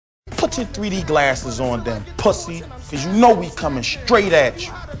Put your 3D glasses on then, pussy, cause you know we coming straight at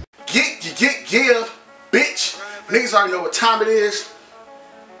you. Yeah, bitch. Niggas already know what time it is.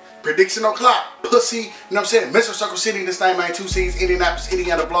 Prediction o'clock, pussy. You know what I'm saying? Mr. Circle City, this thing, man. 2 C's, Indianapolis,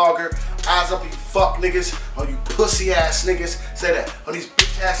 Indiana blogger. Eyes up, you fuck niggas. On you pussy ass niggas. Say that. On these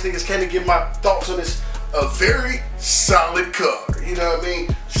bitch ass niggas, can't give my thoughts on this. A very solid car. You know what I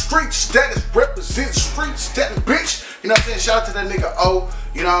mean? Street status represents street status, bitch. You know what I'm saying? Shout out to that nigga O.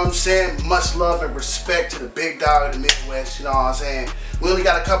 You know what I'm saying? Much love and respect to the big dog of the Midwest. You know what I'm saying? We only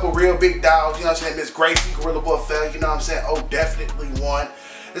got a couple real big dogs. You know what I'm saying? Miss Gracie, Gorilla Boy fell. You know what I'm saying? O definitely won.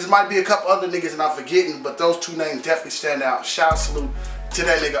 This might be a couple other niggas and I'm forgetting, but those 2 names definitely stand out. Shout out, salute to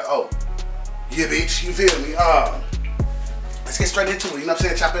that nigga O. Yeah, bitch. You feel me? Let's get straight into it. You know what I'm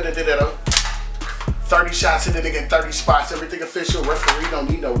saying? Chop it and 30 shots in the nigga in 30 spots. Everything official. Referee don't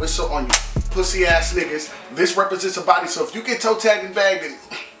need no whistle on you pussy ass niggas. This represents a body, so if you get toe tagged and bagged, then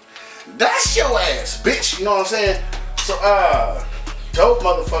that's your ass, bitch. You know what I'm saying? So, dope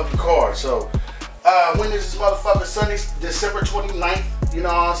motherfucking car. So, when is this motherfucker? Sunday, December 29th. You know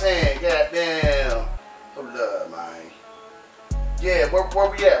what I'm saying? Goddamn. Hold up, man. Yeah,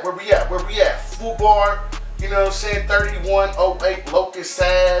 where we at? Where we at? Where we at? Full bar. You know what I'm saying? 3108 Locust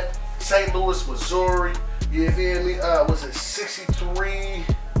Ave, St. Louis, Missouri. You feel me? Was it 63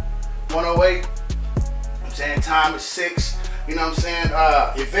 108? I'm saying time is 6. You know what I'm saying?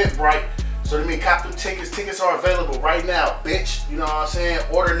 Eventbrite. So that means cop them tickets. Tickets are available right now, bitch. You know what I'm saying?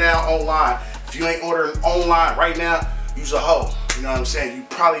 Order now online. If you ain't ordering online right now, you's a hoe. You know what I'm saying? You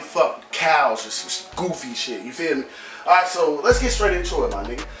probably fucked cows or some goofy shit. You feel me? Alright, so let's get straight into it, my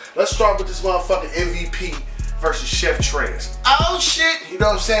nigga. Let's start with this motherfucking MVP versus Chef Trez. Oh shit! You know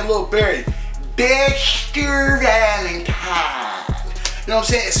what I'm saying? Lil Barry. Dexter Valentine. You know what I'm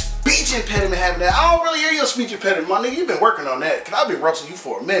saying? It's speech impediment having that. I don't really hear your speech impediment, my nigga. You've been working on that. Cause I've been roasting you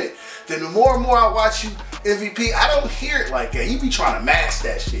for a minute. Then the more and more I watch you, MVP, I don't hear it like that. You be trying to mask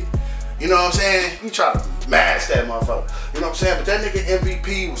that shit. You know what I'm saying? You try to mask that motherfucker. You know what I'm saying? But that nigga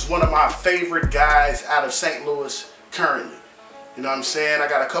MVP was one of my favorite guys out of St. Louis currently. You know what I'm saying? I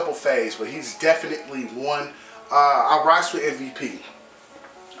got a couple faves, but he's definitely one. I rise with MVP.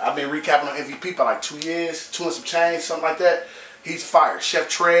 I've been recapping on MVP for like 2 years, 2 and some change, something like that. He's fired. Chef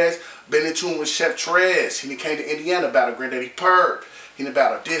Trez, been in tune with Chef Trez. He came to Indiana about a Granddaddy Perp. He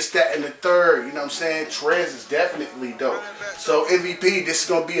about a this, that, and the third. You know what I'm saying? Trez is definitely dope. So MVP, this is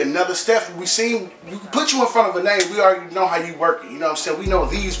gonna be another step. We seen you put you in front of a name. We already know how you work it. You know what I'm saying? We know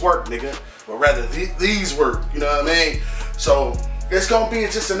these work, nigga, or rather these work. You know what I mean? So it's gonna be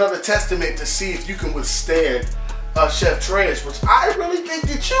just another testament to see if you can withstand Chef Trez, which I really think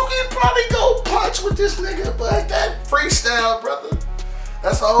that you can probably go punch with this nigga, but that freestyle, brother,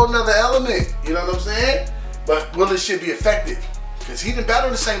 that's a whole nother element. You know what I'm saying? But will this shit be effective? Because he done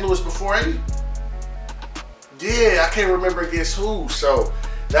battled in St. Louis before, ain't he? Yeah, I can't remember against who. So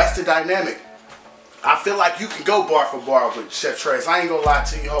that's the dynamic. I feel like you can go bar for bar with Chef Trez. I ain't gonna lie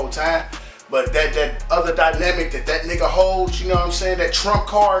to you the whole time. But that other dynamic that nigga holds, you know what I'm saying? That trump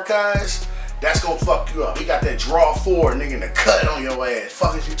card, guys, that's gonna fuck you up. He got that draw forward, nigga, and the cut on your ass.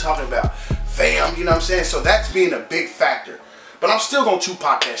 Fuck is you talking about? Fam, you know what I'm saying? So that's being a big factor. But I'm still gonna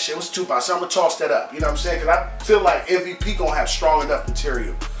Tupac that shit. What's Tupac? So I'm gonna toss that up. You know what I'm saying? Because I feel like MVP gonna have strong enough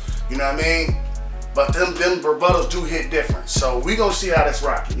material. You know what I mean? But them rebuttals do hit different. So we gonna see how that's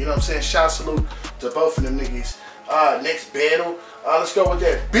rocking. You know what I'm saying? Shout salute to both of them niggas. Next battle. Let's go with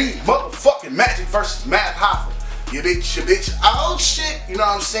that beat. Motherfucking Magic versus Math Hoffa. You bitch, you bitch. Oh shit. You know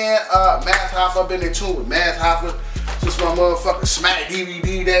what I'm saying? Math Hoffa, I've been in tune with Math Hoffa since my motherfucking Smack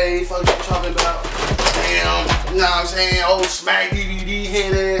DVD days. Fuck you talking about? Damn, you know what I'm saying? Old Smack DVD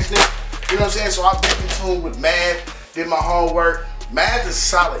head ass nigga. You know what I'm saying? So I've been in tune with Math, did my homework. Math is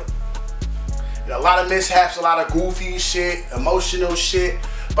solid. A lot of mishaps, a lot of goofy shit, emotional shit.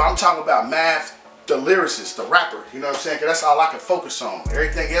 But I'm talking about Math, the lyricist, the rapper. You know what I'm saying? Because that's all I can focus on.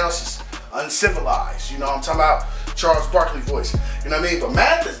 Everything else is uncivilized. You know what I'm talking about? Charles Barkley voice. You know what I mean? But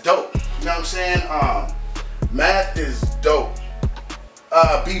Math is dope. You know what I'm saying? Math is dope.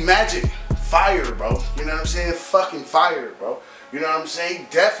 Be Magic. Fire, bro. You know what I'm saying? Fucking fire, bro. You know what I'm saying?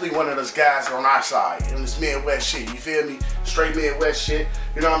 Definitely one of those guys on our side in this Midwest shit. You feel me? Straight Midwest shit.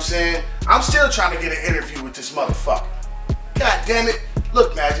 You know what I'm saying? I'm still trying to get an interview with this motherfucker. God damn it.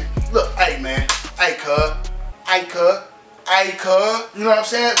 Look, Magic. Look, hey, man. Hey, cuz. Hey, cuz. Hey, cuz. You know what I'm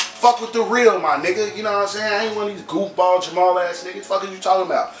saying? Fuck with the real, my nigga. You know what I'm saying? I ain't one of these goofball Jamal ass niggas. Fuck is you talking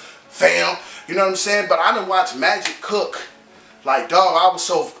about? Fam. You know what I'm saying? But I done watched Magic cook. Like, dog, I was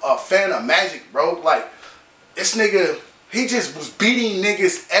so a fan of Magic, bro. Like, this nigga, he just was beating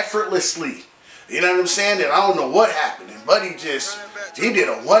niggas effortlessly. You know what I'm saying? And I don't know what happened. But he just He did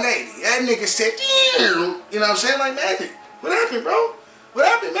a 180. That nigga said, damn. You know what I'm saying? Like, Magic, what happened, bro? What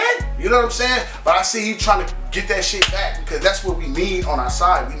happened, man? You know what I'm saying? But I see he trying to get that shit back because that's what we need on our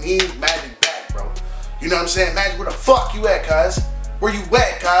side. We need Magic back, bro. You know what I'm saying? Magic, where the fuck you at, cuz? Where you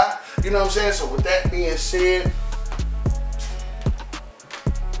at, cuz? You know what I'm saying? So with that being said,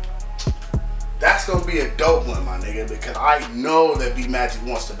 that's gonna be a dope one, my nigga, because I know that B Magic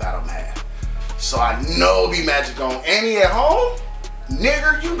wants to battle Mad. So I know B Magic on, and he at home,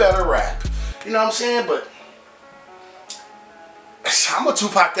 nigga, you better rap. You know what I'm saying? But I'm gonna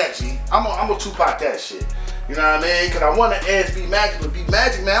Tupac that, G. I'm gonna Tupac that shit. You know what I mean? Cause I wanna ask B Magic, but B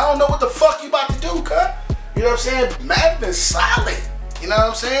Magic, man, I don't know what the fuck you about to do, cuz. You know what I'm saying? Magic been solid. You know what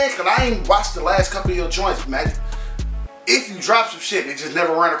I'm saying? Cause I ain't watched the last couple of your joints, Magic. If you drop some shit, it just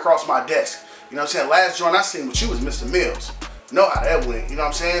never ran across my desk. You know what I'm saying? Last joint I seen with you was Mr. Mills. Know how that went. You know what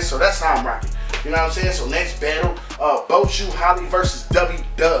I'm saying? So that's how I'm rocking. You know what I'm saying? So next battle, Boshu Holly versus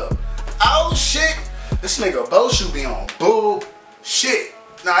W-Dub. Oh shit. This nigga Boshu be on bull shit.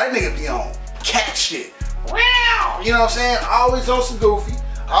 Nah, that nigga be on cat shit. Wow. You know what I'm saying? Always on some goofy.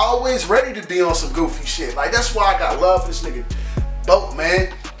 Always ready to be on some goofy shit. Like, that's why I got love for this nigga Bo,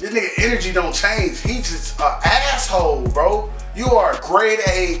 man. This nigga energy don't change. He's just an asshole, bro. You are a grade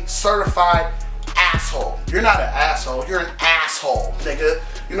A certified asshole. You're not an asshole. You're an asshole, nigga.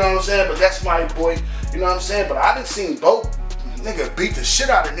 You know what I'm saying? But that's my boy. You know what I'm saying? But I done seen Bo, nigga, beat the shit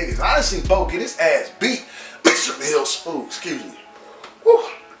out of niggas. I done seen Bo get his ass beat. Mr. Mills. Ooh, excuse me. Woo.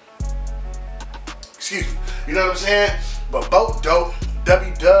 Excuse me. You know what I'm saying? But Bo dope.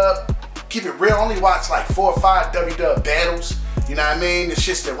 W-Dub. Keep it real. Only watch like 4 or 5 W-Dub battles. You know what I mean? The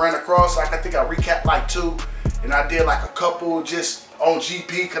shits that ran across. Like, I think I recapped like 2. And I did like a couple just on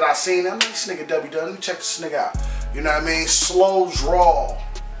GP cause I seen them. This nigga W-Dub, let me check this nigga out. You know what I mean? Slow draw,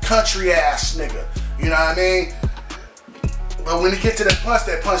 country ass nigga. You know what I mean? But when you get to that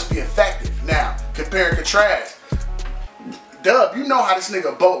punch be effective. Now, compare and contrast. Dub, you know how this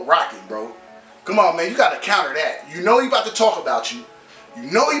nigga Bo rocking, bro. Come on, man, you gotta counter that. You know he about to talk about you. You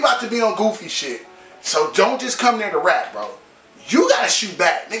know he about to be on goofy shit. So don't just come there to rap, bro. You gotta shoot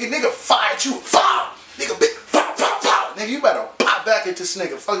back. Nigga fired you. Foul! Nigga big pow, pow, pow. Nigga, you better pop back into this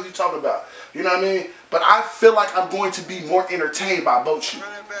nigga. Fuck you talking about? You know what I mean? But I feel like I'm going to be more entertained by Boshu.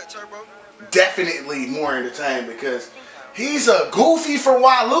 Definitely more entertained because he's a goofy for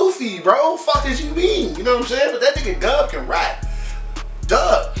Waluffy, bro. Fuck as you mean? You know what I'm saying? But that nigga Dub can rap.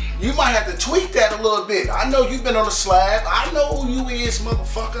 Dub, you might have to tweak that a little bit. I know you've been on the slab. I know who you is,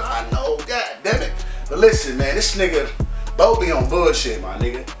 motherfucker. I know, god damn it. But listen, man, this nigga Bo be on bullshit, my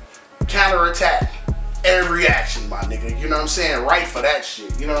nigga. Counterattack. Every action, my nigga. You know what I'm saying? Right for that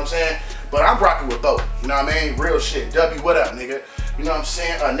shit. You know what I'm saying? But I'm rocking with both. You know what I mean? Real shit. W, what up, nigga? You know what I'm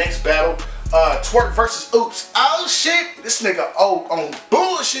saying? Next battle, Twerk versus Oops. Oh shit. This nigga on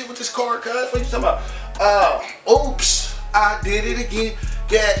bullshit with this card, cuz. What you talking about? Oops. I did it again.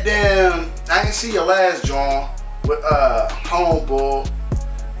 Goddamn. I didn't see your last John with Homeboy.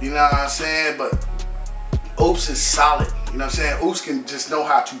 You know what I'm saying? But Oops is solid. You know what I'm saying? Oops can just know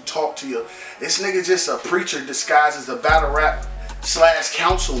how to talk to you. This nigga just a preacher disguised as a battle rap /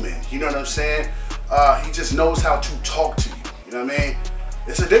 councilman. You know what I'm saying? He just knows how to talk to you. You know what I mean?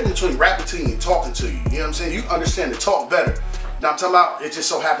 It's a difference between rapping to you and talking to you. You know what I'm saying? You understand to talk better. Now I'm talking about it just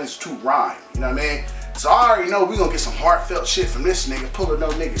so happens to rhyme. You know what I mean? So I already know we gonna get some heartfelt shit from this nigga. Pulling no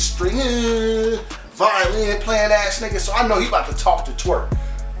nigga string, violin playing ass nigga. So I know he about to talk to Twerk.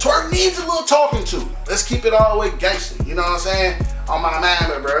 Twerk needs a little talking to. Let's keep it all the way gangster. You know what I'm saying? On my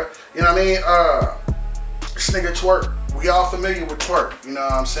mind, bro. You know what I mean? This nigga Twerk. We all familiar with Twerk. You know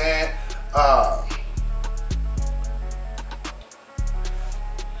what I'm saying?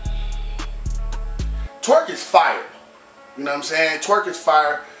 Twerk is fire. You know what I'm saying? Twerk is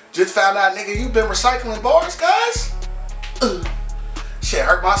fire. Just found out, nigga, you been recycling bars, guys? Shit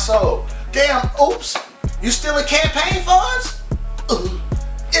hurt my soul. Damn, oops. You stealing campaign funds?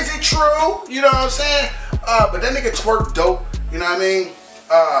 Is it true? You know what I'm saying? But that nigga Twerk dope. You know what I mean?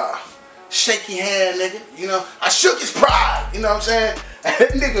 Shaky hand, nigga. You know, I shook his pride. You know what I'm saying?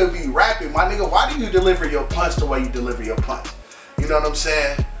 That nigga be rapping. My nigga, why do you deliver your punch the way you deliver your punch? You know what I'm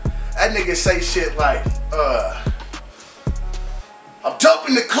saying? That nigga say shit like, I'm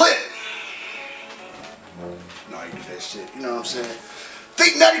doping the clip. No, you do that shit. You know what I'm saying?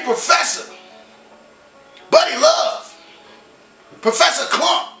 Think Nutty Professor. Buddy Love. Professor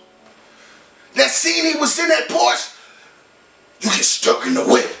Clump. That scene he was in that Porsche. You get stuck in the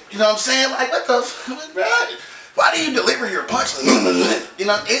whip. You know what I'm saying? Like, what the, bro? Why do you deliver your punch? You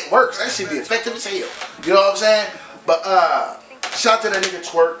know, it works. That should be effective as hell. You know what I'm saying? But, shout out to that nigga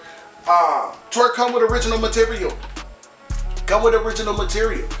Twerk. Twerk come with original material. Come with original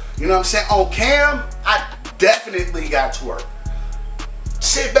material. You know what I'm saying? On cam, I definitely got twerk.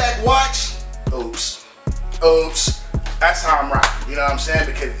 Sit back, watch. Oops. Oops. That's how I'm rocking. You know what I'm saying?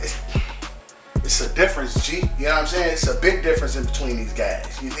 Because it's a difference, G. You know what I'm saying? It's a big difference in between these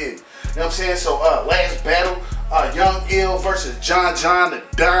guys. You did. You know what I'm saying? So, last battle, Young Ill versus John the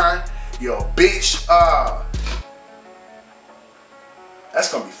Don. Yo, bitch. That's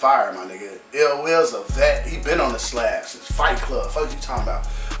gonna be fire, my nigga. Ill Will's a vet. He been on the slab since Fight Club. Fuck you talking about?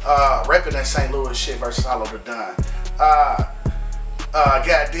 Repping that St. Louis shit versus Hollow the Don.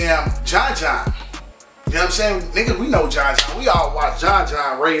 Goddamn John. You know what I'm saying? Nigga, we know John. We all watch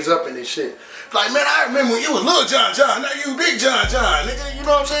John raise up in this shit. Like, man, I remember when you was little John. Now you big John. Nigga, you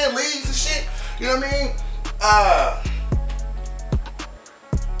know what I'm saying? Leagues and shit. You know what I mean?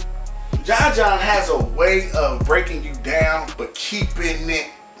 John has a way of breaking you down, but keeping it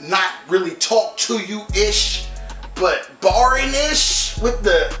not really talk to you-ish, but barring-ish with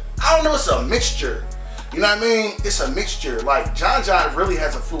the, I don't know, it's a mixture. You know what I mean? It's a mixture. Like, John really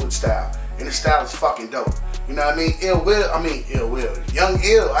has a fluid style, and his style is fucking dope. You know what I mean? Young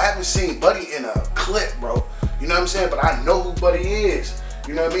Ill. I haven't seen Buddy in a clip, bro. You know what I'm saying? But I know who Buddy is.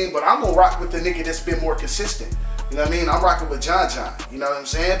 You know what I mean? But I'm gonna rock with the nigga that's been more consistent. You know what I mean? I'm rocking with John. You know what I'm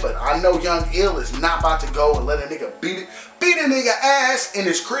saying? But I know Young Ill is not about to go and let a nigga beat a nigga ass in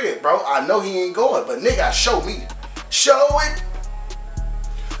his crib, bro. I know he ain't going, but nigga, show me. Show it.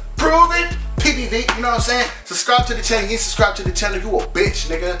 Prove it. PPV, you know what I'm saying? Subscribe to the channel. You ain't subscribe to the channel, you a bitch,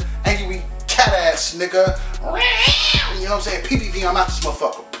 nigga. And you be cat ass, nigga. You know what I'm saying? PPV, I'm out this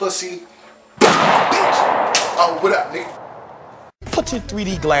motherfucker. Pussy. Bitch. Oh, what up, nigga? Put your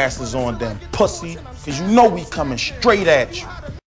 3D glasses on, then, pussy, because you know we coming straight at you.